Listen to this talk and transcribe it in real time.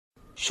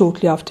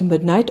Shortly after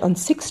midnight on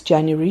 6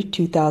 January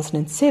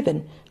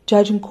 2007,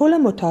 Judge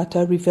Nkola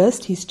Motata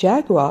reversed his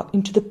Jaguar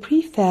into the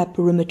prefab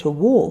perimeter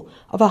wall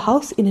of a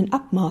house in an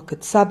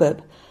upmarket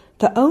suburb.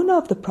 The owner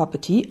of the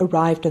property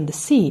arrived on the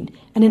scene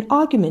and an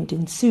argument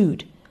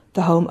ensued.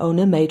 The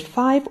homeowner made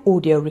 5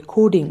 audio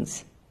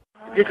recordings.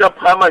 I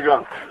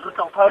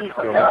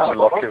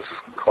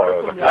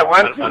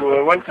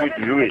want to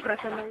do it.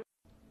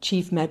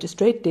 Chief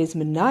Magistrate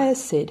Desmond Naya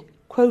said,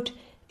 quote,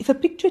 "If a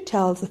picture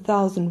tells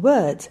 1,000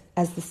 words,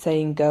 as the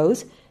saying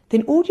goes,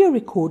 then audio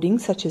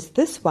recordings such as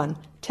this one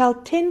tell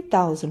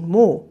 10,000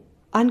 more,"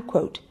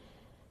 unquote.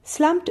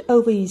 Slumped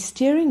over his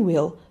steering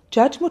wheel,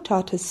 Judge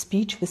Motata's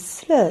speech was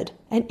slurred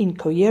and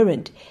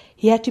incoherent.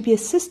 He had to be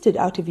assisted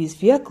out of his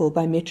vehicle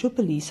by Metro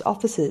Police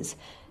officers.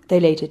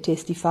 They later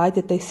testified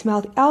that they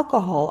smelled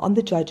alcohol on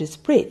the judge's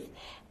breath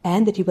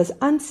and that he was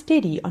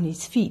unsteady on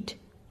his feet.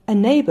 A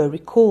neighbor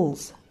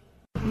recalls.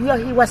 Yeah,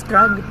 he was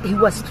drunk.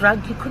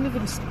 He couldn't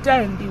even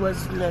stand. He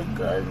was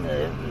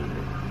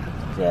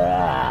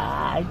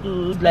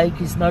like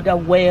he's not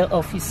aware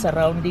of his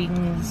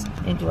surroundings.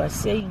 And he was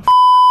saying,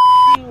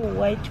 "You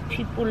white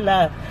people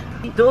are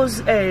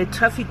those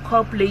traffic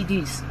cop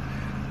ladies."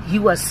 He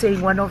was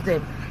saying, one of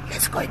them,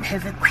 "Let's go and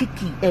have a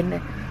quickie."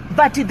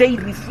 But they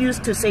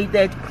refused to say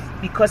that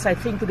because I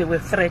think they were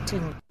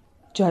threatened.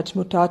 Judge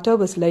Motata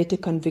was later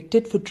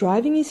convicted for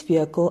driving his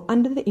vehicle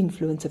under the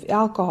influence of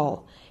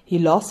alcohol. He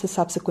lost a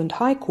subsequent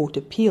High Court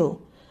appeal.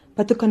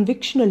 But the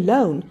conviction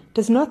alone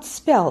does not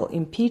spell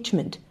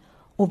impeachment.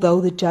 Although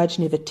the judge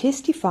never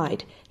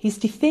testified, his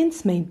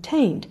defense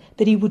maintained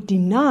that he would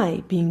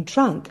deny being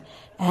drunk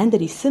and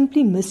that he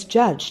simply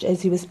misjudged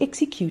as he was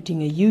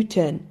executing a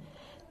U-turn.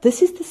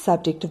 This is the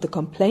subject of the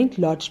complaint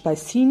lodged by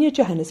senior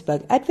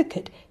Johannesburg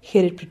advocate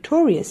Gerrit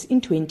Pretorius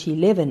in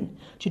 2011.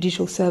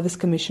 Judicial Service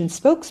Commission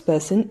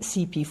spokesperson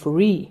CP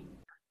Fourie.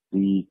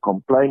 The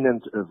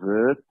complainant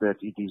averred that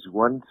it is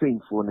one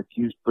thing for an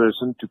accused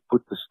person to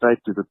put the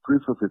state to the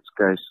proof of its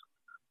case,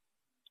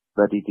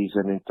 but it is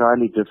an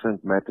entirely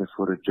different matter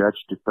for a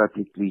judge to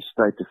publicly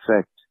state a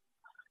fact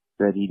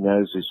that he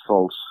knows is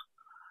false,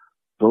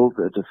 build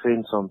a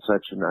defense on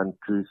such an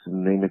untruth,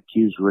 and then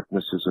accuse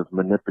witnesses of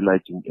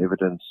manipulating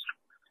evidence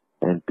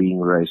and being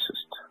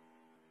racist.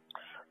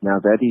 Now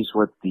that is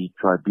what the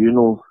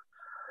tribunal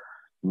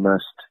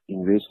must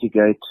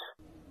investigate.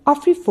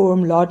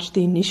 AfriForum lodged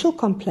the initial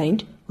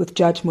complaint with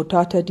Judge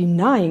Motata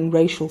denying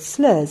racial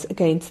slurs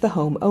against the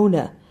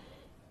homeowner.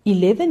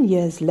 11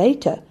 years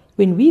later,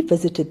 when we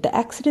visited the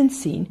accident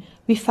scene,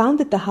 we found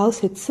that the house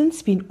had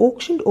since been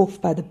auctioned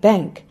off by the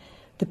bank.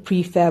 The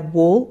prefab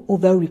wall,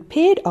 although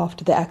repaired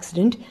after the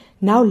accident,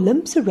 now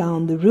limps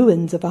around the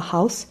ruins of a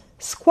house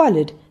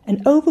squalid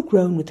and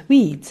overgrown with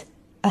weeds,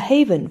 a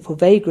haven for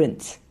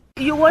vagrants.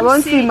 You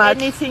won't see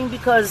anything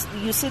because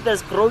you see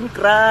there's grown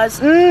grass,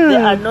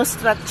 there are no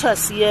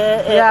structures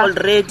here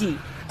already.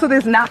 So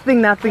there's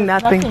nothing.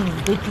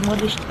 They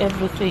demolished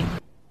everything.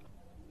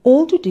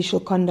 All judicial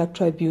conduct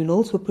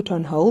tribunals were put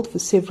on hold for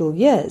several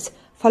years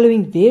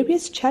following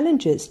various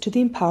challenges to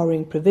the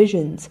empowering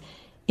provisions.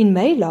 In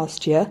May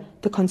last year,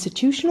 the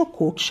Constitutional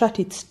Court shut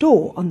its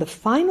door on the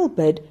final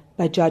bid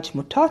by Judge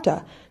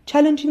Motata,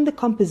 challenging the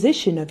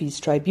composition of his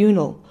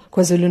tribunal.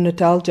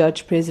 KwaZulu-Natal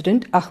Judge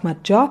President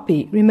Ahmad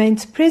Japi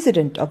remains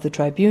president of the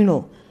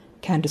tribunal.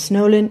 Candice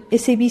Nolan,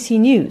 SABC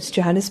News,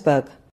 Johannesburg.